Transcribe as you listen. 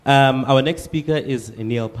Our next speaker is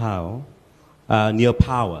Niall Power. Niall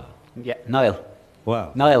Power. Yeah, Niall.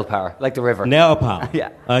 Wow. Niall Power, like the river. Niall Power. Yeah.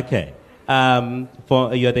 Okay.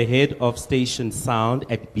 You're the head of Station Sound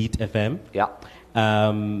at Beat FM. Yeah.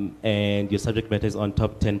 And your subject matter is on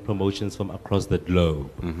top 10 promotions from across the globe.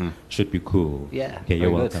 Mm-hmm. Should be cool. Yeah. Okay,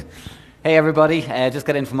 you're welcome. Hey everybody, just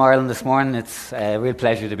got in from Ireland this morning. It's a real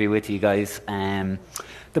pleasure to be with you guys.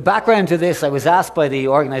 The background to this, I was asked by the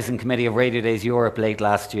organising committee of Radio Days Europe late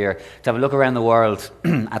last year to have a look around the world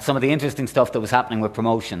at some of the interesting stuff that was happening with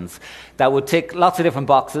promotions that would tick lots of different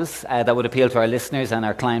boxes that would appeal to our listeners and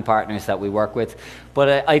our client partners that we work with,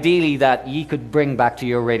 but ideally that you could bring back to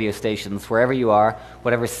your radio stations wherever you are,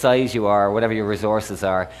 whatever size you are, whatever your resources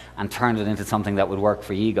are, and turn it into something that would work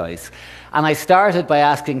for you guys. And I started by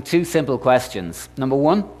asking two simple questions. Number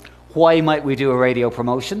one, why might we do a radio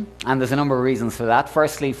promotion? And there's a number of reasons for that.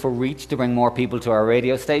 Firstly, for reach, to bring more people to our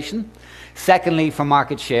radio station. Secondly, for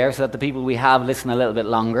market share, so that the people we have listen a little bit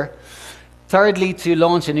longer. Thirdly, to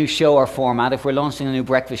launch a new show or format. If we're launching a new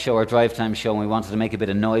breakfast show or drive time show and we wanted to make a bit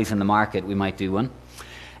of noise in the market, we might do one.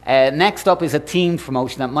 Next up is a themed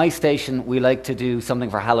promotion. At my station, we like to do something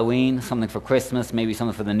for Halloween, something for Christmas, maybe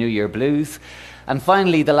something for the New Year blues. And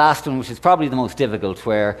finally, the last one, which is probably the most difficult,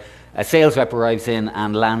 where a sales rep arrives in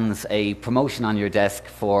and lands a promotion on your desk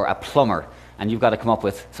for a plumber, and you've got to come up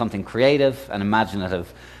with something creative and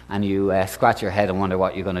imaginative, and you scratch your head and wonder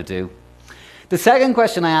what you're going to do. The second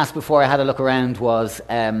question I asked before I had a look around was,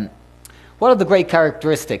 what are the great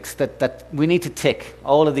characteristics that we need to tick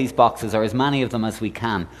all of these boxes, or as many of them as we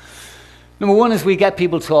can? Number one is we get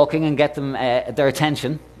people talking and get them their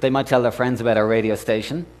attention. They might tell their friends about our radio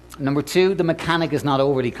station. Number two, the mechanic is not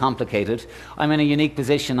overly complicated. I'm in a unique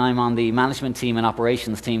position. I'm on the management team and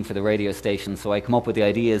operations team for the radio station, so I come up with the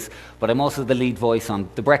ideas, but I'm also the lead voice on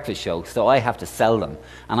the breakfast show, so I have to sell them.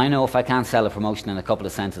 And I know if I can't sell a promotion in a couple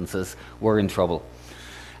of sentences, we're in trouble.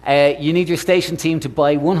 You need your station team to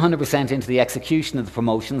buy 100% into the execution of the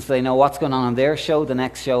promotions, so they know what's going on their show, the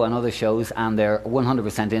next show, and other shows, and they're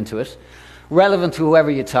 100% into it. Relevant to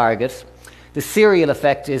whoever you target. The serial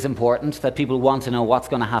effect is important, that people want to know what's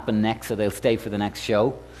going to happen next, so they'll stay for the next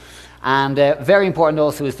show. And very important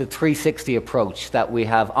also is the 360 approach that we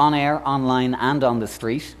have on air, online, and on the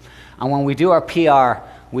street. And when we do our PR,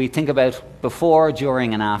 we think about before,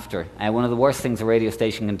 during, and after. One of the worst things a radio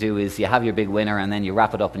station can do is you have your big winner and then you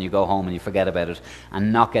wrap it up and you go home and you forget about it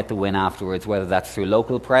and not get the win afterwards, whether that's through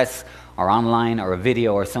local press or online or a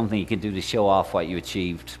video or something you can do to show off what you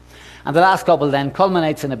achieved. And the last couple then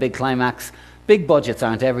culminates in a big climax. Big budgets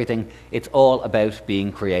aren't everything. It's all about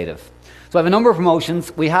being creative. So I have a number of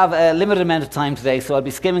promotions. We have a limited amount of time today, so I'll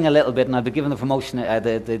be skimming a little bit, and I'll be giving the promotion,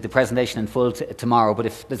 the presentation in full tomorrow. But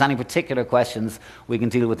if there's any particular questions, we can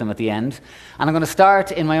deal with them at the end. And I'm going to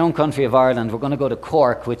start in my own country of Ireland. We're going to go to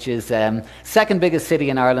Cork, which is second biggest city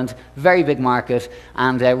in Ireland, very big market,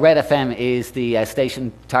 and Red FM is the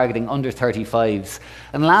station targeting under 35s.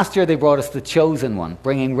 And last year they brought us the chosen one,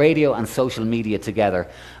 bringing radio and social media together.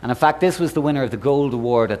 And in fact, this was the winner of the Gold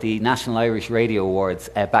Award at the National Irish Radio Awards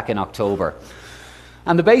back in October.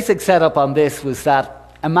 And the basic setup on this was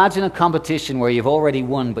that imagine a competition where you've already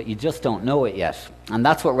won but you just don't know it yet. And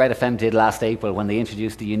that's what Red FM did last April when they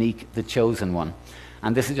introduced the unique The Chosen One.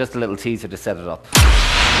 And this is just a little teaser to set it up.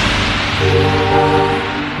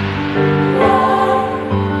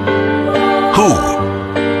 Who?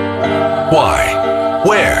 Why?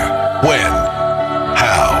 Where? When?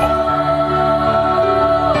 How?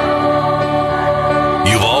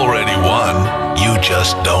 You've already won. You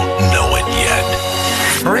just don't know it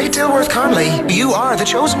yet. Marie Dilworth Conley, you are the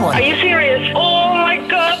chosen one. Are you serious? Oh my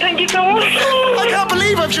God, thank you so much. I can't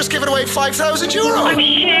believe I've just given away €5,000. I'm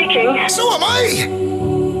shaking. So am I.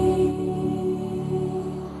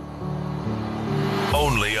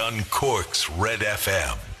 Only on Cork's Red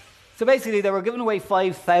FM. So basically they were giving away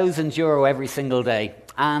 €5,000 every single day.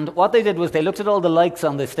 And what they did was they looked at all the likes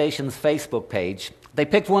on the station's Facebook page. They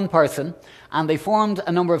picked one person and they formed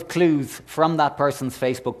a number of clues from that person's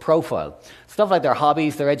Facebook profile. Stuff like their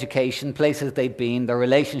hobbies, their education, places they'd been, their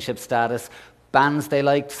relationship status, bands they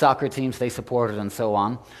liked, soccer teams they supported, and so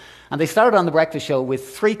on. And they started on the breakfast show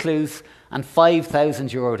with 3 clues and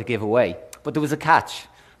 €5,000 to give away. But there was a catch.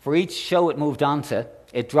 For each show it moved on to,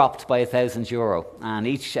 it dropped by €1,000, and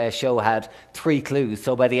each show had 3 clues.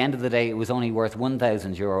 So by the end of the day, it was only worth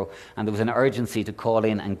 €1,000, and there was an urgency to call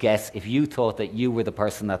in and guess if you thought that you were the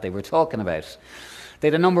person that they were talking about. They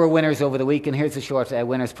had a number of winners over the week, and here's a short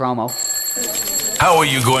winners promo. How are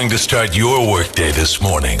you going to start your workday this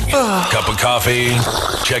morning? Cup of coffee?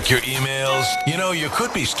 Check your emails? You know, you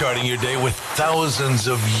could be starting your day with thousands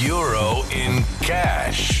of euro in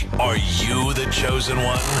cash. Are you the chosen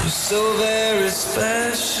one? So very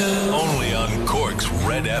special. Only on Cork's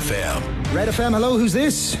Red FM. Red FM, hello, who's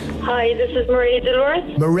this? Hi, this is Marie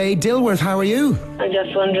Dilworth. Mairead Dilworth, how are you? I'm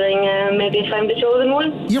just wondering maybe if I'm the chosen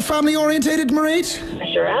one. You're family orientated, Mairead?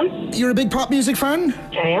 I sure am. You're a big pop music fan?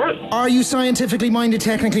 I am. Are you scientifically minded,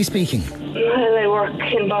 technically speaking? Well, I work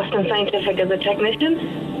in Boston Scientific as a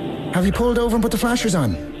technician. Have you pulled over and put the flashers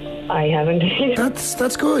on? I haven't.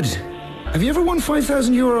 That's good. Have you ever won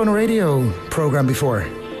 €5,000 on a radio programme before?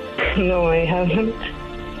 No, I haven't.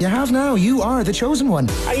 You have now. You are the chosen one.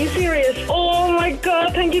 Are you serious? Oh my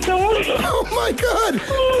God, thank you so much. Oh my God!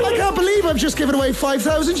 I can't believe I've just given away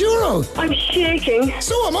 €5,000. I'm shaking.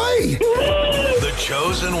 So am I. The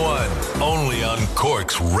chosen one. Only on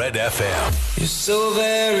Cork's Red FM. You're so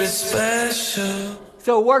very special.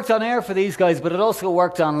 So it worked on air for these guys, but it also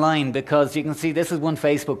worked online, because you can see this is one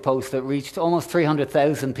Facebook post that reached almost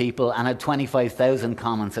 300,000 people and had 25,000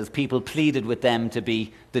 comments as people pleaded with them to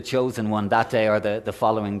be the chosen one that day or the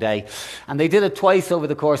following day. And they did it twice over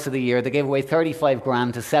the course of the year. They gave away 35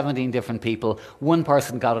 grand to 17 different people. One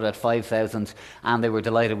person got it at 5,000 and they were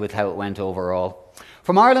delighted with how it went overall.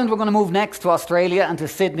 From Ireland, we're going to move next to Australia and to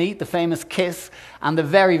Sydney, the famous Kiss and the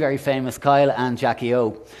very, very famous Kyle and Jackie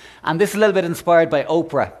O. And this is a little bit inspired by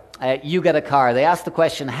Oprah. You Get a Car. They asked the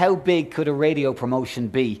question, how big could a radio promotion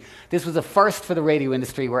be? This was a first for the radio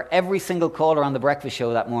industry, where every single caller on the breakfast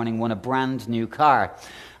show that morning won a brand new car.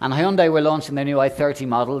 And Hyundai were launching their new i30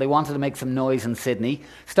 model. They wanted to make some noise in Sydney.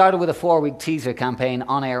 Started with a 4-week teaser campaign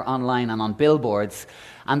on air, online and on billboards.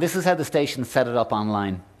 And this is how the station set it up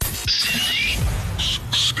online.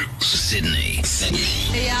 Sydney.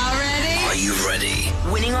 Are y'all ready? Are you ready?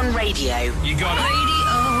 Winning on radio. You got it. Radio.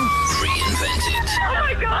 Reinvented. Oh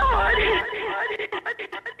my God.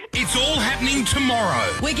 It's all happening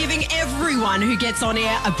tomorrow. We're giving everyone who gets on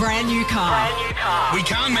air a brand new car. We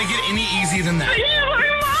can't make it any easier than that.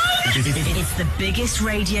 It's the biggest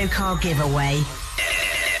radio car giveaway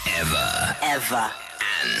Ever. ever.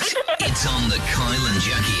 And it's on the Kyle and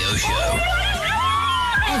Jackie O show.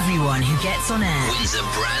 Everyone who gets on air Wins a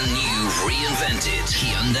brand new reinvented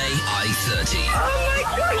Hyundai i30. Oh my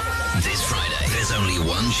God. This Friday, there's only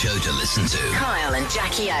one show to listen to. Kyle and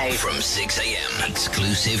Jackie O. From 6 a.m.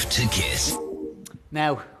 exclusive to Kiss.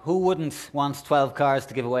 Now, who wouldn't want 12 cars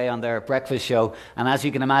to give away on their breakfast show? And as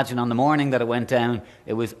you can imagine, on the morning that it went down,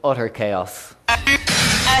 it was utter chaos.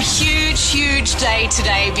 A huge, huge day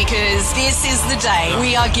today, because this is the day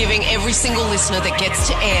we are giving every single listener that gets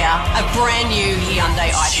to air a brand new Hyundai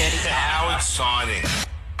i30. How exciting.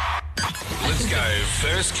 Let's go.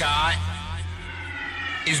 First car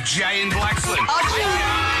is Jay in Blaxland.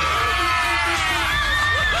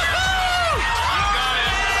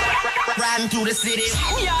 Riding through the city.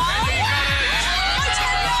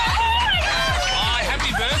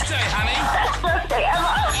 Happy birthday, honey.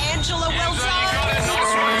 Angela, well done.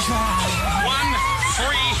 One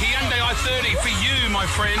free Hyundai i30 for you, my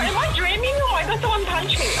friend. Am I dreaming? Oh my God, someone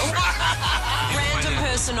punch me. Random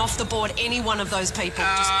person off the board, any one of those people,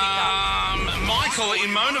 just pick up. Michael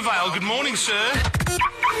in Mona Vale. Good morning, sir. Oh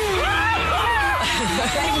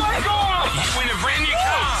my God. You win a brand new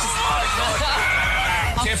car.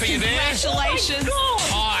 Jeff, are you there? Congratulations.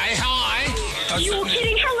 Hi. You were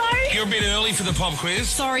kidding? Hello? You're a bit early for the pop quiz,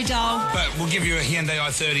 Sorry, doll. but we'll give you a Hyundai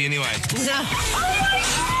i30 anyway. No.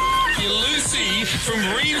 You're Lucy from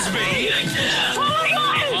Reevesby. Oh my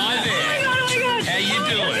God. Hi there. Oh my God. How you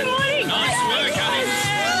doing? Good morning. Nice work, honey.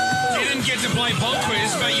 Didn't get to play pop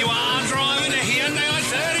quiz, but you are driving a Hyundai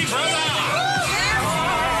i30, brother.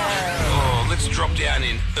 Oh, let's drop down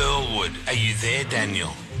in Earlwood. Are you there,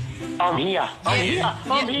 Daniel? I'm here. I'm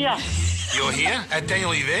here. You're here?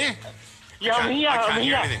 Daniel, are you there? Yeah, I'm here. I can't I'm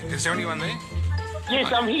hear here. anything. Is there anyone there?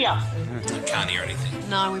 Yes, I'm here. I can't hear anything.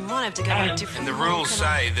 No, we might have to go to a different And the one. rules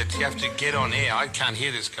say that you have to get on air. I can't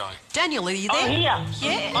hear this guy. Daniel, are you there? I'm here.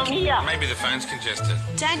 Yeah. I'm here. Maybe the phone's congested.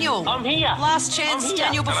 Daniel. I'm here. Last chance, I'm here.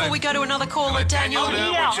 Daniel, before Hello. we go to another caller. Hello, Daniel. I'm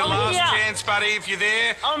here. What's your I'm last here. chance, buddy? If you're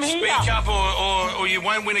there, I'm speak here. up or you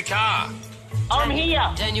won't win a car. I'm here.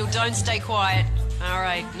 Daniel, don't stay quiet. All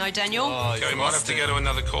right. No, Daniel? Okay, we might have to go to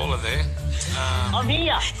another caller there. I'm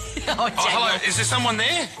here. Oh, Oh, hello. Is there someone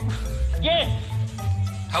there? Yes.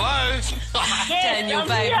 Hello? Yes. Daniel, I'm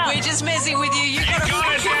babe, here. we're just messing with you. You got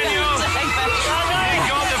got it, Daniel. You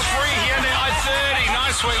got the free Hyundai i30.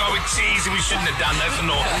 Nice work. Oh, geez, we shouldn't have done that for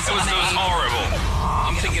North. It was horrible.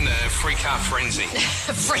 I'm thinking a free car frenzy.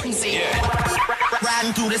 Frenzy. Yeah.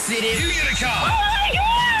 Riding through the city. You get a car. Oh my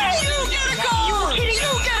God! You get a car! You kidding?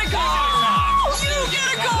 You get a car! You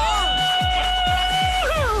get a car!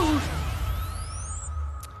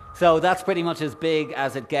 So that's pretty much as big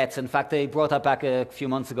as it gets. In fact, they brought that back a few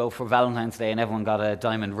months ago for Valentine's Day and everyone got a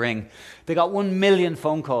diamond ring. They got 1 million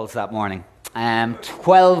phone calls that morning.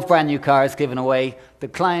 12 brand new cars given away. The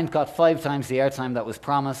client got 5 times the airtime that was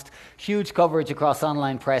promised. Huge coverage across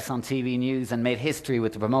online press, on TV news, and made history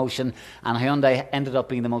with the promotion. And Hyundai ended up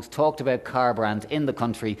being the most talked about car brand in the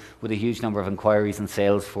country with a huge number of inquiries and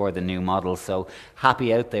sales for the new model. So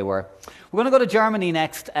happy out they were. We're going to go to Germany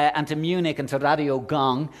next and to Munich and to Radio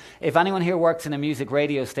Gong. If anyone here works in a music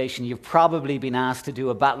radio station, you've probably been asked to do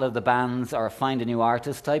a battle of the bands or find a new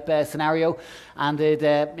artist type scenario. And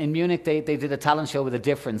in Munich, they did a talent show with a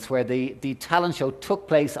difference where the talent show took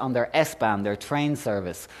place on their S-Bahn, their train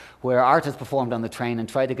service, where artists performed on the train and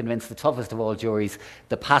tried to convince the toughest of all juries,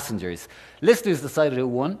 the passengers. Listeners decided who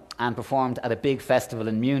won and performed at a big festival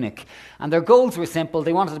in Munich. And their goals were simple.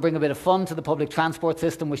 They wanted to bring a bit of fun to the public transport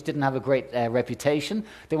system, which didn't have a great reputation.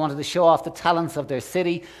 They wanted to show off the talents of their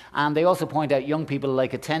city. And they also point out young people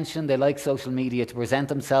like attention. They like social media to present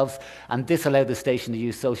themselves. And this allowed the station to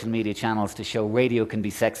use social media channels to show radio can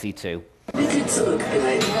be sexy too. I'm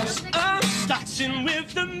starting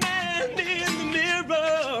with the man in the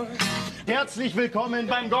mirror. Herzlich willkommen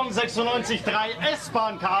beim Gong 96.3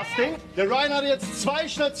 S-Bahn Casting. Der Ryan hat jetzt 2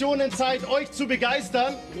 Stationen Zeit, euch zu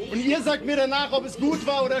begeistern. Und ihr sagt mir danach, ob es gut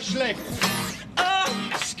war oder schlecht.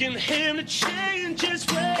 I'm asking him to change his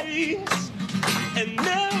ways. And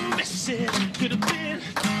now this it could have been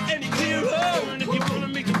any clearer. And if you want to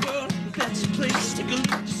make the world a better place, take a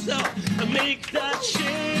look at yourself and make that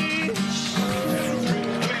change.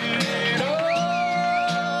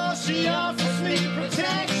 She offers me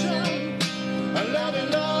protection, a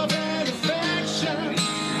loving love and affection,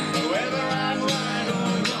 whether I'm right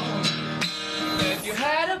or wrong. If you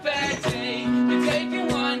had a bad day, you're taking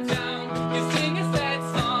one down, you sing a sad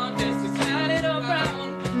song just to turn it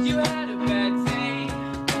around. You had a bad day,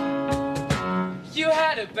 you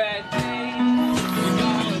had a bad day. You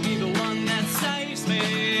gotta be the one that saves me.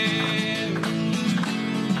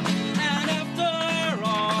 And after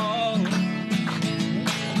all,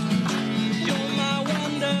 you're my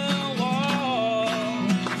wonderwall.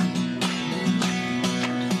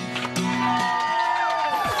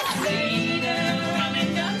 Later,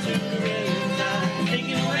 running down to the river,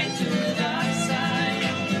 taking away to the dark side. I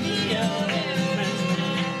wanna be your friend.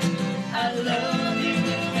 I love you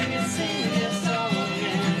when you sing this song,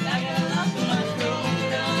 and I got a lot for my throat.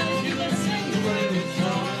 Now you can sing the way we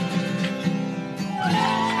talk.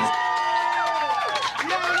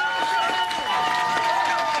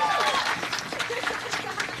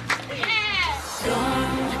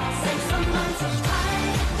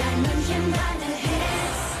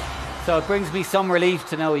 So it brings me some relief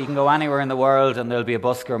to know you can go anywhere in the world and there'll be a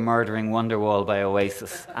busker murdering Wonderwall by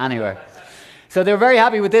Oasis. Anyway. So they were very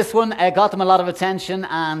happy with this one, got them a lot of attention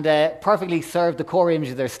and perfectly served the core image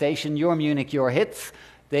of their station, Your Munich, Your Hits.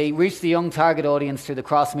 They reached the young target audience through the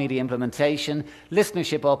cross-media implementation,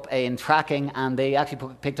 listenership up in tracking, and they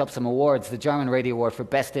actually picked up some awards, the German Radio Award for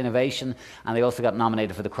Best Innovation, and they also got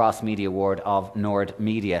nominated for the Cross-Media Award of Nord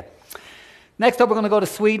Media. Next up, we're going to go to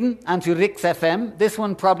Sweden and to Riks FM. This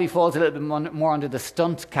one probably falls a little bit more under the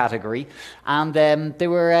stunt category. And they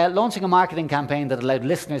were launching a marketing campaign that allowed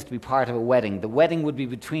listeners to be part of a wedding. The wedding would be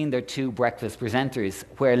between their 2 breakfast presenters,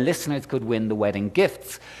 where listeners could win the wedding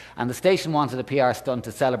gifts. And the station wanted a PR stunt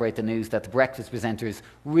to celebrate the news that the breakfast presenters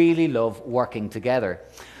really love working together.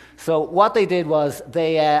 So what they did was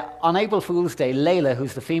they, on April Fool's Day, Layla,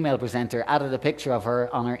 who's the female presenter, added a picture of her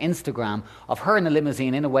on her Instagram of her in a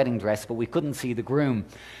limousine in a wedding dress, but we couldn't see the groom.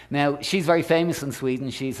 Now, she's very famous in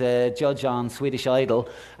Sweden. She's a judge on Swedish Idol,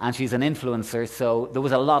 and she's an influencer, so there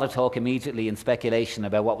was a lot of talk immediately and speculation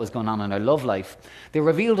about what was going on in her love life. They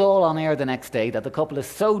revealed all on air the next day that the couple is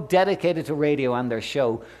so dedicated to radio and their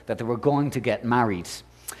show that they were going to get married.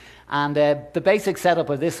 And the basic setup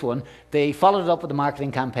of this one, they followed it up with a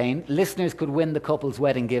marketing campaign. Listeners could win the couple's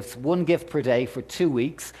wedding gifts, 1 gift per day for 2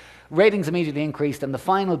 weeks. Ratings immediately increased, and the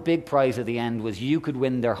final big prize at the end was you could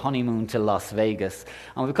win their honeymoon to Las Vegas.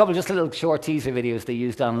 And with a couple of just little short teaser videos they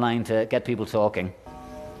used online to get people talking.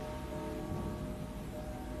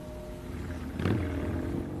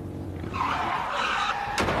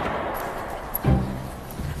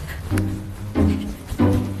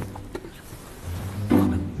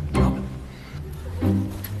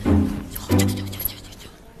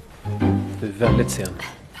 Väldigt sen.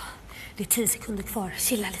 Det är 10 sekunder kvar.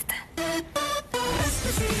 Chilla lite.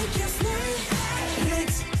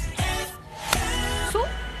 Så.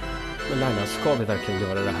 Men Laila, ska vi verkligen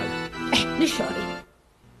göra det här? Nu kör vi.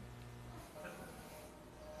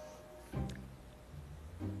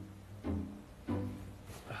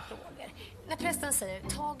 När prästen säger,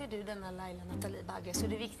 tager du denna Laila Nathalie Bagge, så är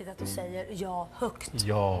det viktigt att du säger ja högt.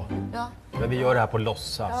 Ja. Ja. Men vi gör det här på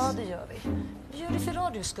låtsas. Ja, det gör vi. Vi gör det för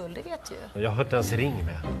radios skull, det vet du ju. Jag har inte ens ring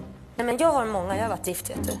med. Nej, men jag har många, jag har varit gift,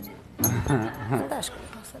 vet du. Den där skulle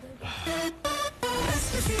passa dig.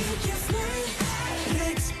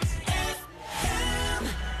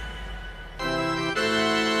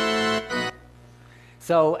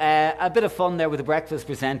 So a bit of fun there with the breakfast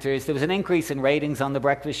presenters. There was an increase in ratings on the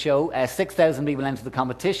breakfast show. 6,000 people entered the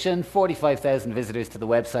competition, 45,000 visitors to the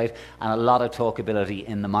website, and a lot of talkability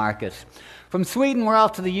in the market. From Sweden, we're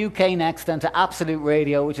off to the UK next, and to Absolute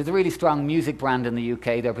Radio, which is a really strong music brand in the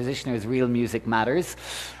UK. Their positioner is Real Music Matters.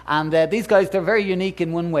 And these guys, they're very unique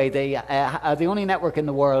in one way. They are the only network in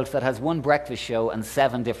the world that has one breakfast show and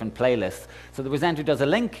 7 different playlists. So the presenter does a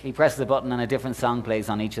link, he presses a button, and a different song plays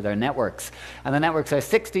on each of their networks. And the networks are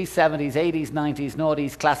 60s, 70s, 80s, 90s,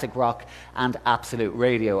 noughties, classic rock, and Absolute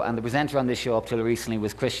Radio. And the presenter on this show up till recently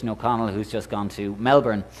was Christian O'Connell, who's just gone to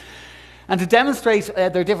Melbourne. And to demonstrate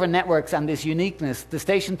their different networks and this uniqueness, the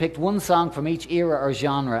station picked one song from each era or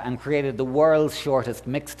genre and created the world's shortest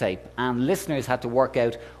mixtape. And listeners had to work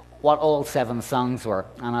out what all 7 songs were.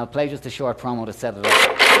 And I'll play just a short promo to set it up.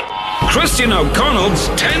 Christian O'Connell's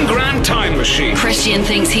 10 grand time machine. Christian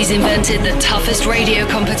thinks he's invented the toughest radio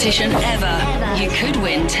competition ever. You could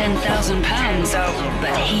win £10,000,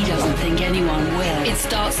 but he doesn't think anyone will. It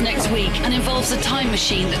starts next week and involves a time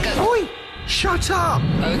machine that goes... Oi! Shut up!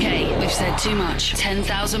 Okay, we've said too much.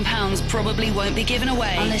 £10,000 probably won't be given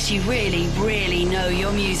away unless you really, really know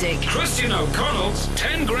your music. Christian O'Connell's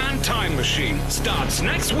 10 grand time machine starts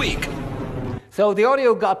next week. So the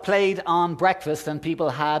audio got played on breakfast and people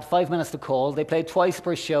had 5 minutes to call. They played twice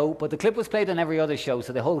per show, but the clip was played on every other show,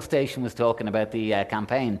 so the whole station was talking about the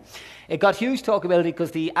campaign. It got huge talkability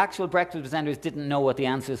because the actual breakfast presenters didn't know what the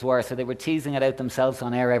answers were, so they were teasing it out themselves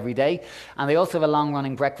on air every day. And they also have a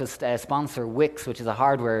long-running breakfast sponsor, Wix, which is a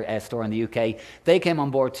hardware store in the UK. They came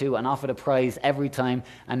on board too and offered a prize every time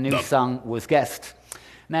a new song was guessed.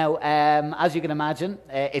 Now, as you can imagine,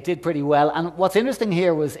 it did pretty well. And what's interesting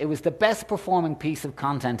here was it was the best performing piece of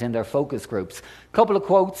content in their focus groups. Couple of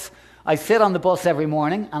quotes. I sit on the bus every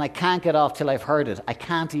morning and I can't get off till I've heard it. I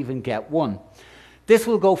can't even get one. This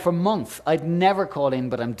will go for months. I'd never call in,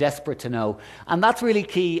 but I'm desperate to know. And that's really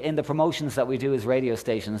key in the promotions that we do as radio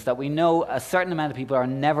stations, that we know a certain amount of people are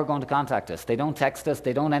never going to contact us. They don't text us,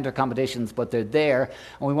 they don't enter competitions, but they're there.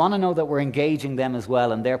 And we want to know that we're engaging them as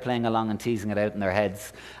well, and they're playing along and teasing it out in their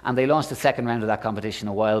heads. And they launched the second round of that competition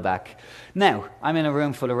a while back. Now, I'm in a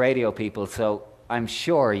room full of radio people, so I'm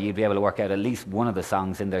sure you'd be able to work out at least one of the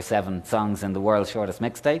songs in their 7 songs in the world's shortest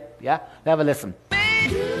mixtape. Yeah? Have a listen.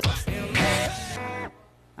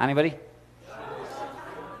 Anybody?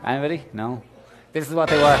 Anybody? No? This is what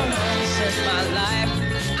they were. Since my life,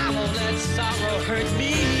 I won't let sorrow hurt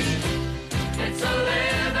me. It's a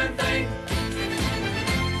living thing.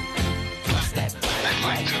 Plus that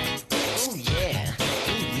black. Oh yeah. Oh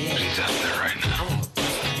yeah. She's out there right now. Oh,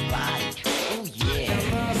 that body. Oh yeah. In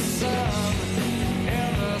the sun,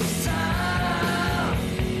 in the sun.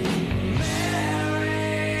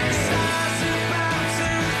 Mary, stars about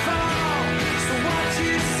to fall. So what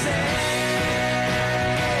you say?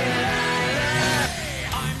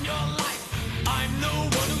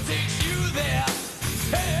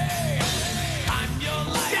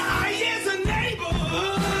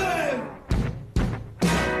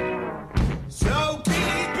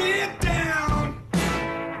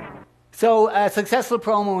 So a successful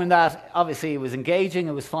promo in that, obviously it was engaging,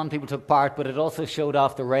 it was fun, people took part, but it also showed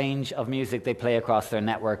off the range of music they play across their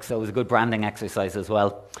network, so it was a good branding exercise as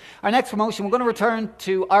well. Our next promotion, we're going to return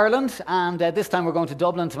to Ireland, and this time we're going to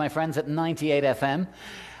Dublin to my friends at 98 FM.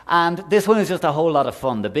 And this one is just a whole lot of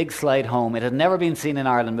fun, the big slide home. It had never been seen in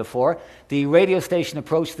Ireland before. The radio station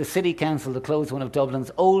approached the City Council to close one of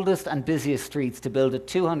Dublin's oldest and busiest streets to build a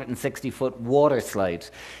 260-foot water slide.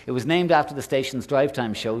 It was named after the station's drive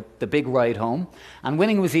time show, The Big Ride Home. And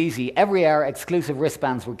winning was easy. Every hour, exclusive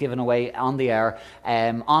wristbands were given away on the air,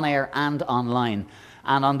 on air and online.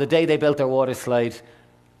 And on the day they built their water slide,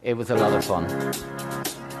 it was a lot of fun.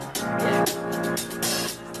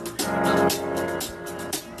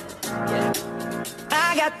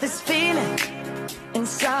 I got this feeling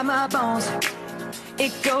inside my bones.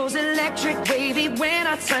 It goes electric wavy when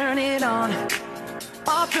I turn it on.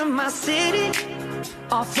 Off from my city,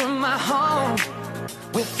 off from my home.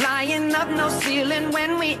 We're flying up no ceiling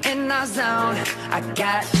when we in our zone. I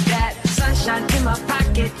got that sunshine sunshine in my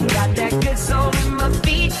pocket. Got that good soul in my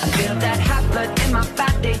feet. I feel that hot blood in my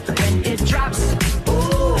body when it drops.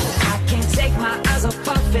 Ooh, I can't take my eyes off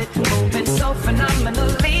of it. Moving so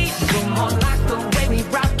phenomenally. You're more like the way we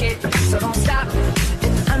rock it. So don't stop.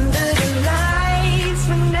 And under the lights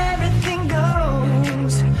when everything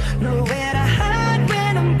goes, nowhere to hide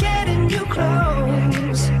when I'm getting you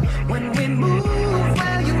close. When we move,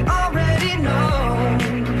 well, you already know.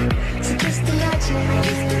 So just imagine.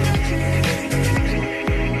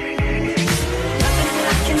 Nothing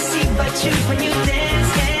I can see but you when you dance,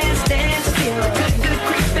 dance, dance. Feel good, good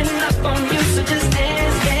creeping up on you. So just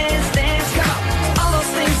dance, dance, dance. Come on. All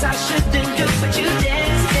those things I shouldn't do, but you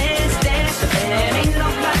dance, dance, dance. And ain't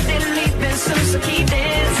nobody leaving soon, so keep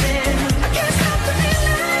dancing. I can't stop the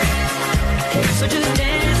feeling. So just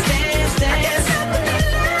dance, dance, dance. I can't stop the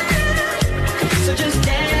feeling. So just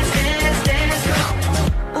dance, dance, dance. Come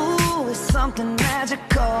on. Ooh, it's something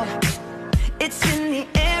magical. It's in the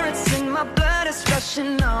air, it's in my blood, it's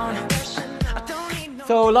rushing on. I don't need no.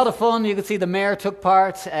 So a lot of fun. You can see the mayor took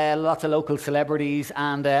part, lots of local celebrities,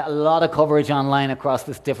 and a lot of coverage online across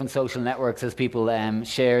the different social networks as people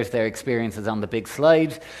shares their experiences on the big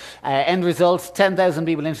slide. End results: 10,000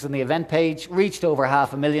 people interested in the event page, reached over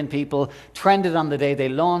 500,000 people, trended on the day they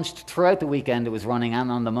launched. Throughout the weekend it was running,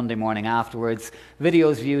 and on the Monday morning afterwards.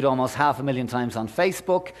 Videos viewed almost 500,000 times on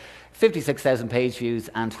Facebook, 56,000 page views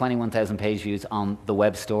and 21,000 page views on the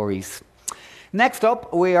web stories. Next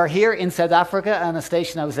up, we are here in South Africa, and a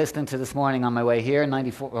station I was listening to this morning on my way here,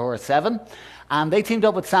 94.7, and they teamed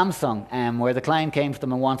up with Samsung, where the client came to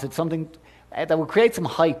them and wanted something that would create some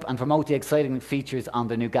hype and promote the exciting features on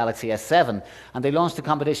the new Galaxy S7. And they launched a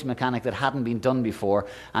competition mechanic that hadn't been done before,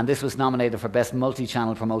 and this was nominated for Best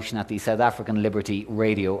Multi-Channel Promotion at the South African Liberty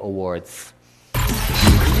Radio Awards.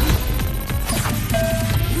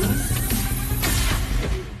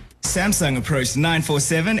 Samsung approached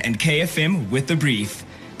 947 and KFM with the brief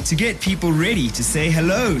to get people ready to say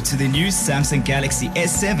hello to the new Samsung Galaxy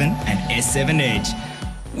S7 and S7 Edge.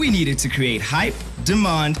 We needed to create hype,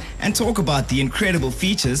 demand, and talk about the incredible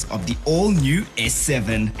features of the all-new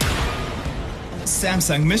S7.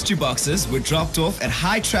 Samsung mystery boxes were dropped off at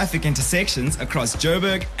high-traffic intersections across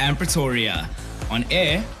Joburg and Pretoria. On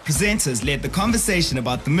air, presenters led the conversation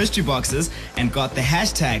about the mystery boxes and got the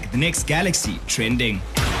hashtag #TheNextGalaxy trending.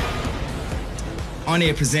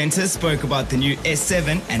 On-air presenters spoke about the new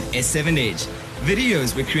S7 and S7 Edge.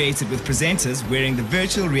 Videos were created with presenters wearing the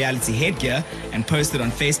virtual reality headgear and posted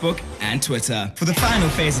on Facebook and Twitter. For the final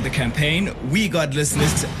phase of the campaign, we got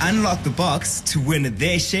listeners to unlock the box to win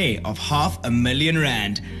their share of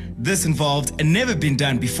R500,000. This involved a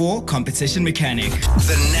never-been-done-before competition mechanic.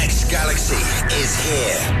 The next Galaxy is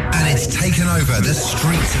here, and it's taken over the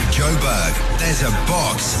streets of Joburg. There's a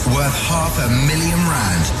box worth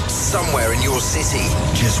R500,000 somewhere in your city,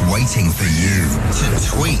 just waiting for you to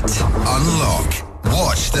tweet, unlock,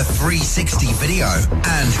 watch the 360 video,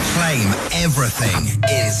 and claim everything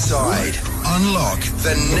inside. Unlock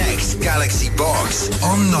the next Galaxy box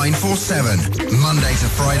on 947, Monday to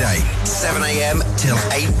Friday, 7 a.m. till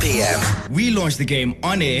 8 p.m. We launched the game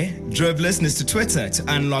on air, drove listeners to Twitter to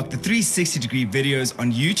unlock the 360-degree videos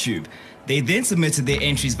on YouTube. They then submitted their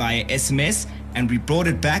entries via SMS, and we brought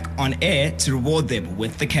it back on air to reward them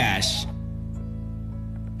with the cash.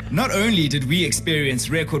 Not only did we experience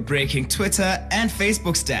record-breaking Twitter and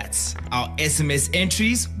Facebook stats, our SMS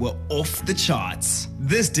entries were off the charts.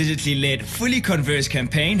 This digitally led, fully converged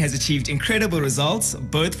campaign has achieved incredible results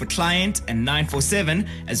both for client and 947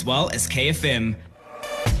 as well as KFM.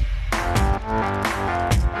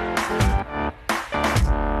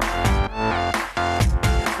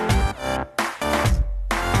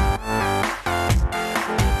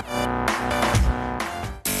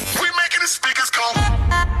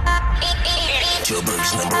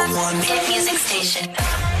 Joburg's #1 hit music station.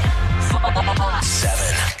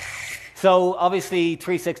 7. So obviously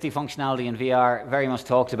 360 functionality in VR, very much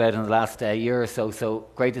talked about in the last year or so, so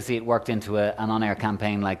great to see it worked into an on-air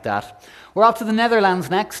campaign like that. We're off to the Netherlands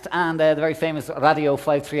next, and the very famous Radio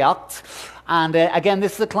 538. And again,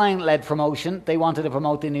 this is a client-led promotion. They wanted to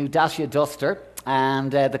promote the new Dacia Duster,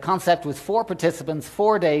 and the concept was 4 participants,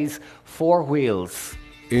 4 days, 4 wheels.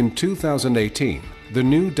 In 2018, the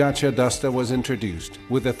new Dacia Duster was introduced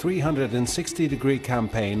with a 360-degree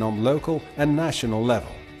campaign on local and national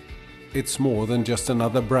level. It's more than just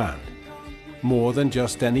another brand, more than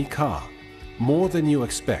just any car, more than you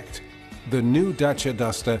expect. The new Dacia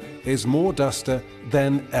Duster is more Duster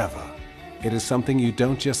than ever. It is something you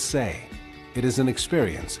don't just say, it is an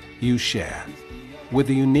experience you share. With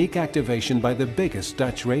the unique activation by the biggest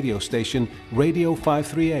Dutch radio station, Radio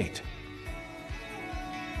 538.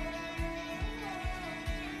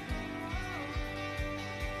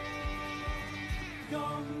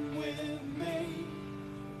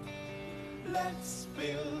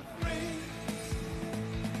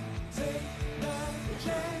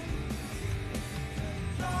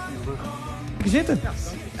 Zitten.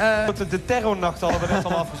 De terrornacht hadden we net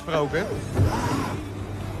al afgesproken.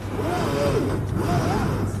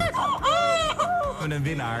 Een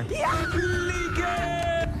winnaar. Ja!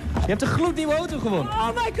 Je hebt een gloednieuwe auto gewonnen. Oh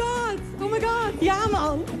my god! Oh my god! Ja,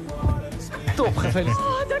 man! Top, gefeliciteerd.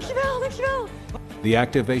 Oh, dankjewel, dankjewel. The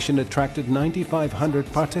activation attracted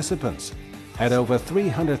 9,500 participants, had over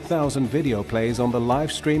 300,000 video plays on the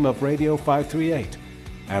live stream of Radio 538,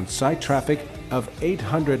 and site traffic of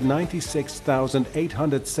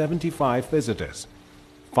 896,875 visitors.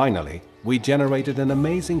 Finally, we generated an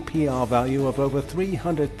amazing PR value of over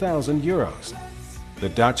 300,000 euros. The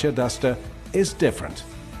Dacia Duster is different.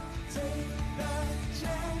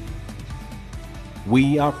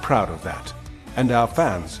 We are proud of that, and our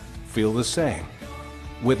fans feel the same.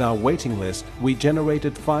 With our waiting list, we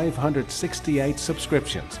generated 568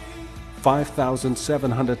 subscriptions.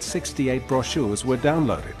 5,768 brochures were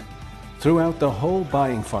downloaded. Throughout the whole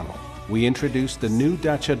buying funnel, we introduced the new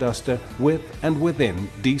Dacia Duster with and within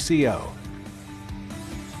DCO.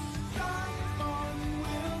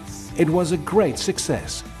 It was a great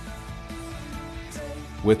success.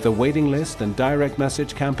 With the waiting list and direct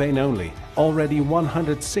message campaign only, already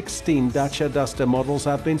 116 Dacia Duster models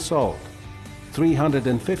have been sold.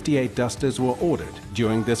 358 Dusters were ordered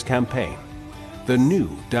during this campaign. The new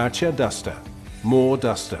Dacia Duster, more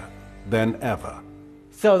Duster than ever.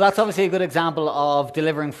 So that's obviously a good example of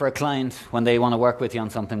delivering for a client when they want to work with you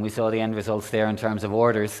on something. We saw the end results there in terms of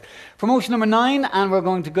orders. Promotion number 9, and we're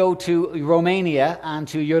going to go to Romania and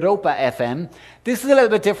to Europa FM. This is a little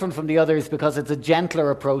bit different from the others because it's a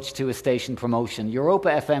gentler approach to a station promotion. Europa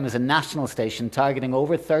FM is a national station targeting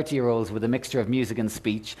over 30-year-olds with a mixture of music and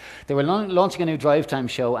speech. They were launching a new drive time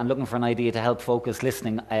show and looking for an idea to help focus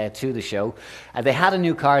listening to the show. They had a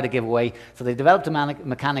new car to give away, so they developed a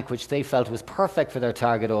mechanic which they felt was perfect for their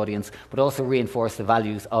target audience, but also reinforced the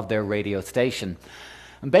values of their radio station.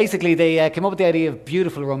 And basically, they came up with the idea of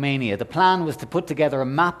Beautiful Romania. The plan was to put together a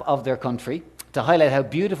map of their country to highlight how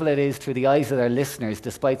beautiful it is through the eyes of their listeners,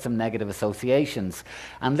 despite some negative associations.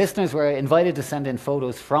 And listeners were invited to send in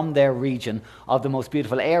photos from their region of the most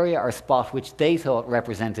beautiful area or spot which they thought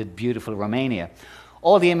represented beautiful Romania.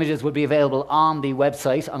 All the images would be available on the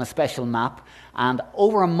website on a special map, and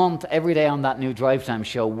over a month, every day on that new Drive Time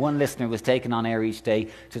show, one listener was taken on air each day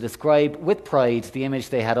to describe with pride the image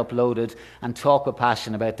they had uploaded and talk with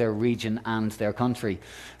passion about their region and their country.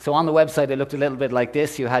 So on the website, it looked a little bit like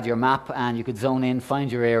this. You had your map, and you could zone in,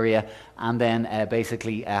 find your area, and then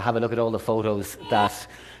basically have a look at all the photos that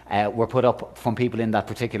were put up from people in that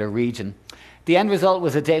particular region. The end result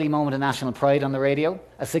was a daily moment of national pride on the radio,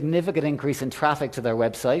 a significant increase in traffic to their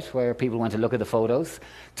website where people went to look at the photos,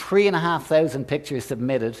 3,500 pictures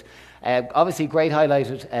submitted, obviously great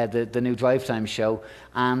highlighted the new Drive Time show,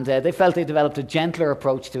 and they felt they developed a gentler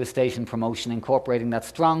approach to a station promotion, incorporating that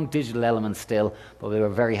strong digital element still, but they were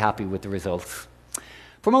very happy with the results.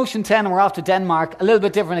 Promotion 10, and we're off to Denmark. A little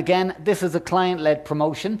bit different again. This is a client-led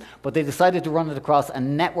promotion, but they decided to run it across a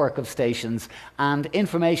network of stations, and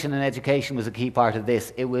information and education was a key part of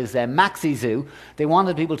this. It was Maxi Zoo. They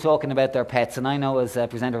wanted people talking about their pets, and I know as a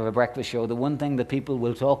presenter of a breakfast show, the one thing that people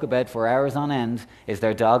will talk about for hours on end is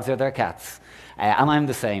their dogs or their cats. And I'm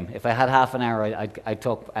the same. If I had half an hour, I'd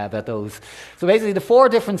talk about those. So basically, the 4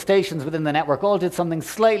 different stations within the network all did something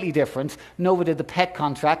slightly different. Nova did the pet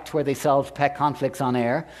contract, where they solved pet conflicts on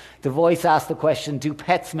air. The Voice asked the question, do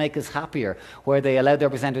pets make us happier? Where they allowed their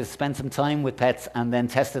presenters to spend some time with pets and then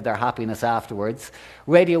tested their happiness afterwards.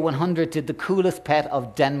 Radio 100 did the coolest pet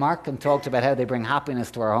of Denmark and talked about how they bring happiness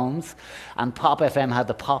to our homes. And Pop FM had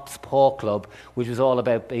the Pop's Paw Club, which was all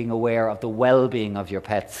about being aware of the well-being of your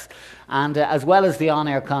pets. And as well as the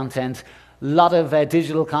on-air content, a lot of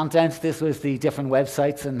digital content. This was the different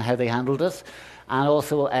websites and how they handled it. And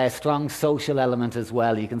also a strong social element as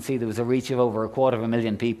well. You can see there was a reach of over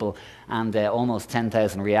 250,000 people and almost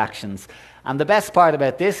 10,000 reactions. And the best part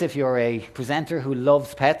about this, if you're a presenter who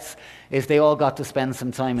loves pets, is they all got to spend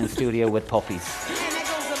some time in studio with puppies.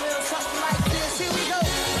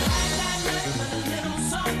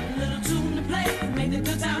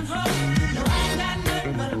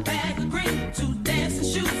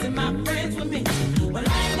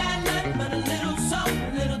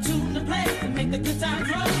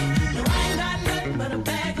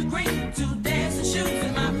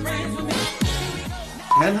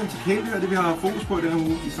 Kærligheden til kæledyr er det, vi har fokus på i denne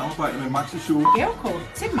uge i samarbejde med Maxi Zoo. Gavekort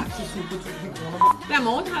til Maxi Zoo på 1000 kroner. Hver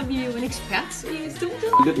morgen har vi jo en ekspert i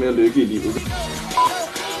studiet. Lidt mere lykke i livet.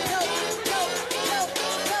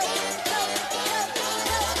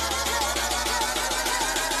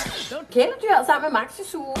 Kæledyr sammen med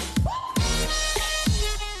Maxisuge.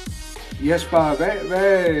 Jesper,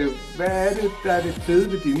 hvad er det, der er det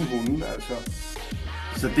fede ved dine hunde, altså?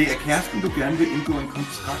 Så det er kæresten, du gerne vil indgå en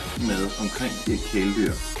kontrakt med omkring det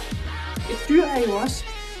kæledyr? Et dyr er jo også...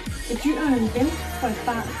 Et dyr er en ven for et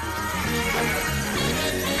barn.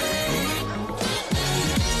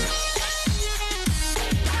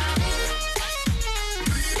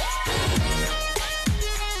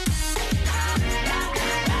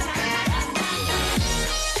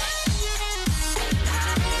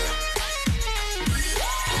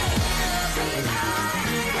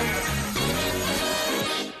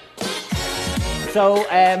 So,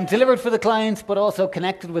 delivered for the clients, but also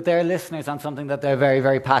connected with their listeners on something that they're very,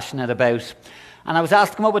 very passionate about. And I was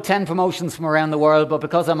asked to come up with 10 promotions from around the world, but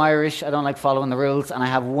because I'm Irish, I don't like following the rules, and I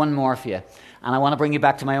have one more for you. And I want to bring you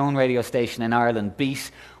back to my own radio station in Ireland,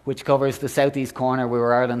 Beat, which covers the southeast corner. We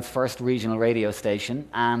were Ireland's first regional radio station,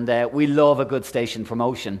 and we love a good station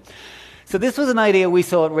promotion. So this was an idea we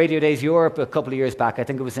saw at Radio Days Europe a couple of years back. I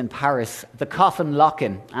think it was in Paris, the coffin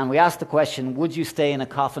lock-in. And we asked the question, would you stay in a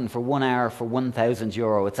coffin for 1 hour for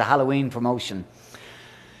 €1,000? It's a Halloween promotion.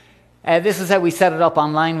 This is how we set it up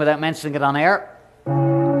online without mentioning it on air.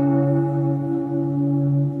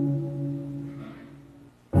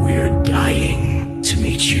 We're dying to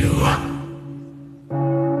meet you.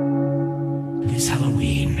 This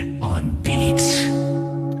Halloween on Beat.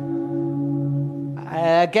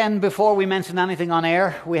 Again, before we mentioned anything on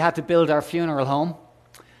air, we had to build our funeral home.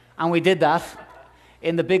 And we did that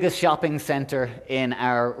in the biggest shopping centre in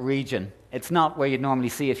our region. It's not where you'd normally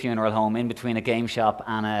see a funeral home, in between a game shop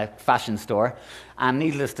and a fashion store. And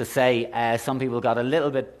needless to say, some people got a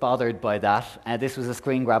little bit bothered by that. This was a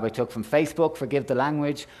screen grab I took from Facebook, forgive the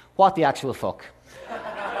language. What the actual fuck?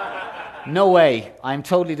 No way. I'm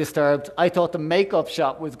totally disturbed. I thought the makeup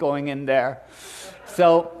shop was going in there.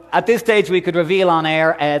 So at this stage, we could reveal on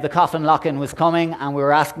air the coffin lock-in was coming, and we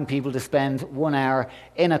were asking people to spend 1 hour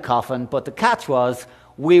in a coffin. But the catch was,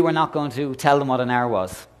 we were not going to tell them what an hour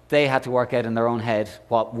was. They had to work out in their own head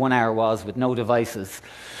what 1 hour was with no devices.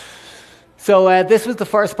 So this was the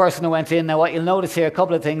first person who went in. Now what you'll notice here, a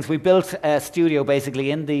couple of things. We built a studio basically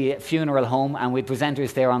in the funeral home, and we had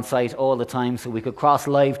presenters there on site all the time so we could cross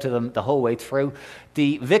live to them the whole way through.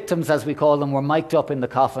 The victims, as we call them, were mic'd up in the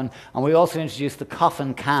coffin, and we also introduced the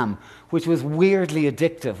coffin cam, which was weirdly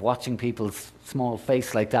addictive, watching people's small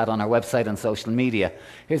face like that on our website and social media.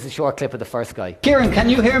 Here's a short clip of the first guy. Kieran, can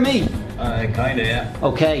you hear me? Kinda, yeah.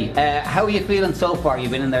 Okay, how are you feeling so far?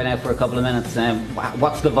 You've been in there now for a couple of minutes.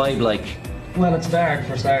 What's the vibe like? Well, it's dark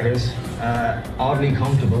for starters. Oddly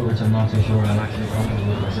comfortable, which I'm not too sure I'm actually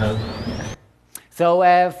comfortable with myself. So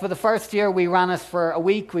for the first year, we ran it for a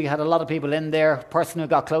week. We had a lot of people in there. Person who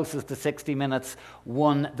got closest to 60 minutes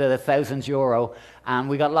won the €1,000. And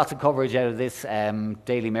we got lots of coverage out of this,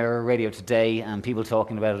 Daily Mirror, Radio Today, and people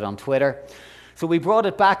talking about it on Twitter. So we brought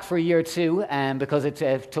it back for year 2 because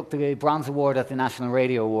it took the Bronze Award at the National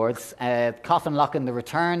Radio Awards. Coffin Lock-in the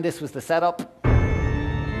return. This was the setup.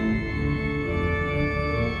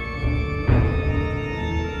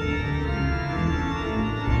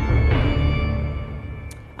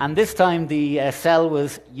 And this time the sell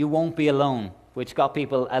was, you won't be alone, which got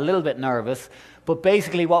people a little bit nervous. But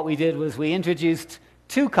basically what we did was we introduced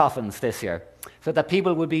 2 coffins this year, so that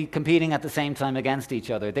people would be competing at the same time against each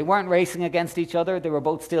other. They weren't racing against each other. They were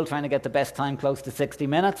both still trying to get the best time, close to 60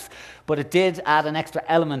 minutes. But it did add an extra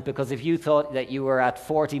element, because if you thought that you were at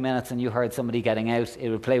 40 minutes and you heard somebody getting out, it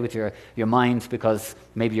would play with your mind, because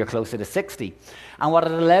maybe you're closer to 60. And what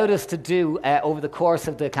it allowed us to do over the course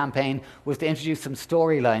of the campaign was to introduce some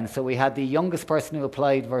storylines. So we had the youngest person who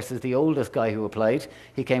applied versus the oldest guy who applied.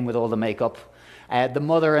 He came with all the makeup. The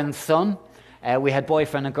mother and son. We had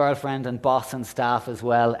boyfriend and girlfriend and boss and staff as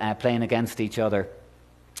well, playing against each other.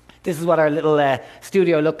 This is what our little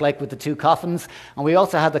studio looked like with the 2 coffins. And we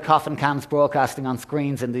also had the coffin cams broadcasting on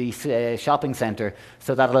screens in the shopping centre,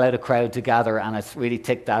 so that allowed a crowd to gather, and it's really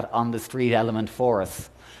ticked that on the street element for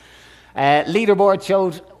us. Leaderboard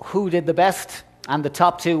showed who did the best, and the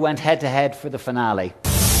top 2 went head-to-head for the finale.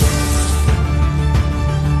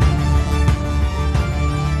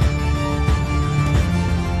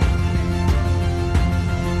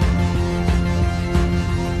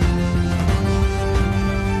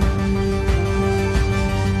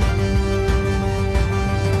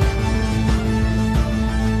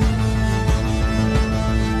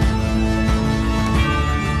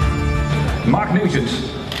 Mark Nugent,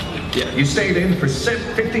 you stayed in for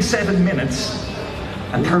 57 minutes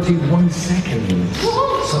and 31 seconds.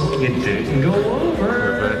 So you didn't go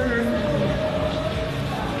over.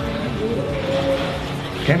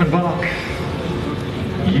 Kevin Bach,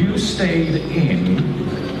 you stayed in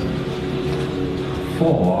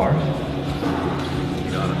for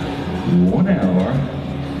 1 hour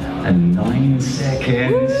and 9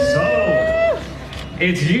 seconds. So,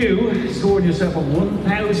 it's you scoring yourself a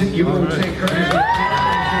 €1,000 ticket.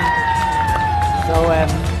 So,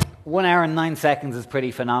 1 hour and 9 seconds is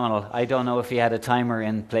pretty phenomenal. I don't know if he had a timer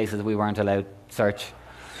in places we weren't allowed search.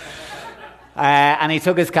 And he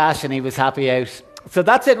took his cash and he was happy out. So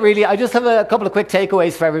that's it really. I just have a couple of quick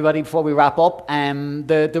takeaways for everybody before we wrap up.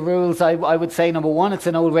 The rules, I would say, number one, it's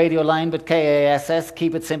an old radio line, but KASS,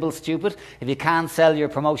 keep it simple, stupid. If you can't sell your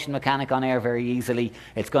promotion mechanic on air very easily,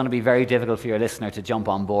 it's going to be very difficult for your listener to jump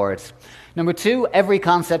on board. Number two, every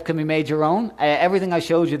concept can be made your own. Everything I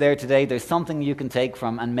showed you there today, there's something you can take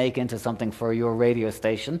from and make into something for your radio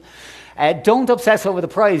station. Don't obsess over the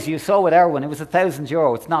prize. You saw with Erwin, it was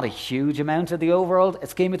 €1,000. It's not a huge amount of the overall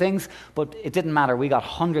scheme of things, but it didn't matter. We got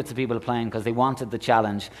hundreds of people playing because they wanted the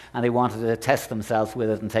challenge and they wanted to test themselves with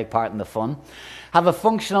it and take part in the fun. Have a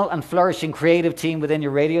functional and flourishing creative team within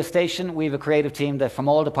your radio station. We have a creative team that from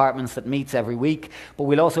all departments that meets every week, but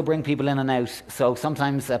we'll also bring people in and out. So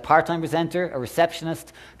sometimes a part-time presenter, a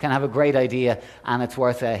receptionist can have a great idea and it's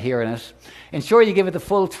worth hearing it. Ensure you give it the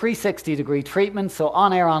full 360-degree treatment, so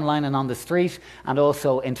on air, online and on the street, and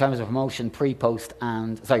also in terms of promotion pre,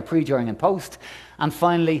 during and post. And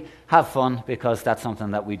finally, have fun, because that's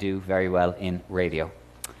something that we do very well in radio.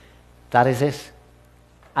 That is it.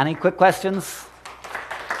 Any quick questions?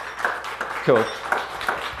 Cool.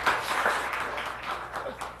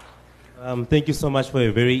 Thank you so much for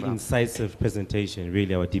a very incisive presentation.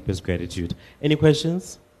 Really, our deepest gratitude. Any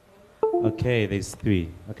questions? Okay, there's 3.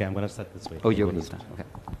 Okay, I'm going to start this way. Oh, you're going to start. Okay.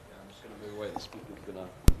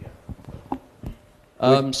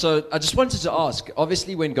 So I just wanted to ask,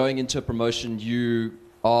 obviously when going into a promotion, you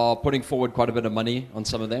are putting forward quite a bit of money on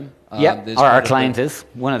some of them. Yeah, or our client is,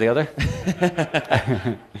 one or the other.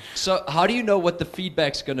 So how do you know what the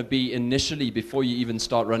feedback's going to be initially before you even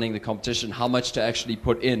start running the competition? How much to actually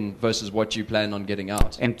put in versus what you plan on getting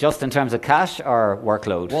out? Just in terms of cash or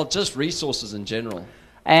workload? Well, just resources in general.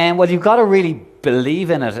 Well, you've got to really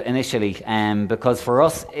believe in it initially, because for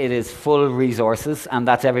us it is full resources, and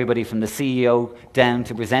that's everybody from the CEO down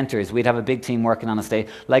to presenters. We'd have a big team working on a stage,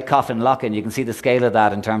 like Coffin Lock-in. You can see the scale of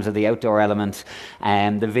that in terms of the outdoor element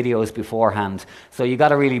and the videos beforehand. So you've got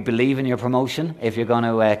to really believe in your promotion if you're going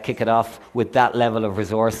to kick it off with that level of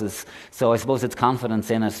resources. So I suppose it's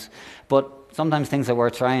confidence in it. But sometimes things are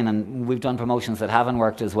worth trying, and we've done promotions that haven't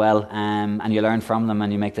worked as well, and you learn from them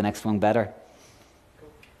and you make the next one better.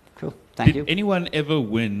 Cool. Thank you. Did anyone ever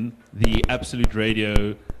win the Absolute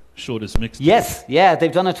Radio shortest mix? Yes, yeah,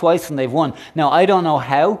 they've done it twice and they've won. Now, I don't know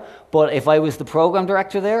how, but if I was the program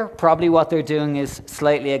director there, probably what they're doing is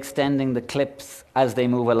slightly extending the clips as they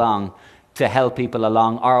move along to help people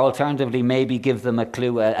along, or alternatively maybe give them a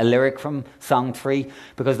clue, a lyric from song 3,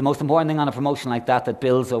 because the most important thing on a promotion like that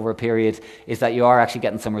builds over a period is that you are actually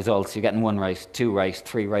getting some results. You're getting 1 right, 2 right,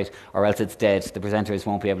 3 right, or else it's dead. The presenters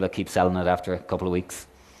won't be able to keep selling it after a couple of weeks.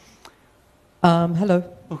 Hello.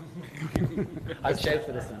 I'll shout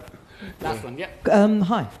for this one. Last one, yeah.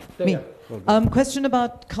 Hi, me. Question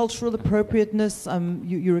about cultural appropriateness.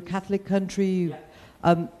 You're a Catholic country.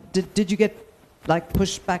 Did you get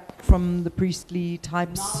pushback from the priestly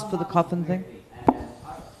types for the coffin thing?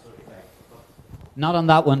 Not on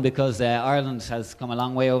that one, because Ireland has come a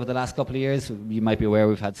long way over the last couple of years. You might be aware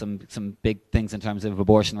we've had some big things in terms of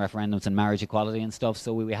abortion referendums and marriage equality and stuff,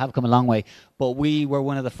 so we have come a long way. But we were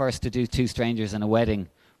one of the first to do 2 strangers in a wedding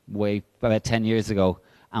about 10 years ago,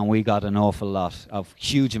 and we got an awful lot of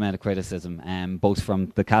huge amount of criticism, both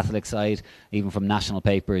from the Catholic side, even from national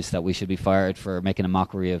papers, that we should be fired for making a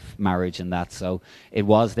mockery of marriage and that. So it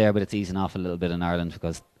was there, but it's easing off a little bit in Ireland,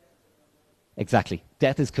 because exactly,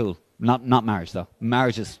 death is cool. Not marriage, though.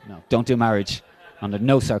 Marriage is, no, don't do marriage under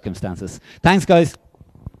no circumstances. Thanks, guys.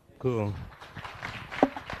 Cool.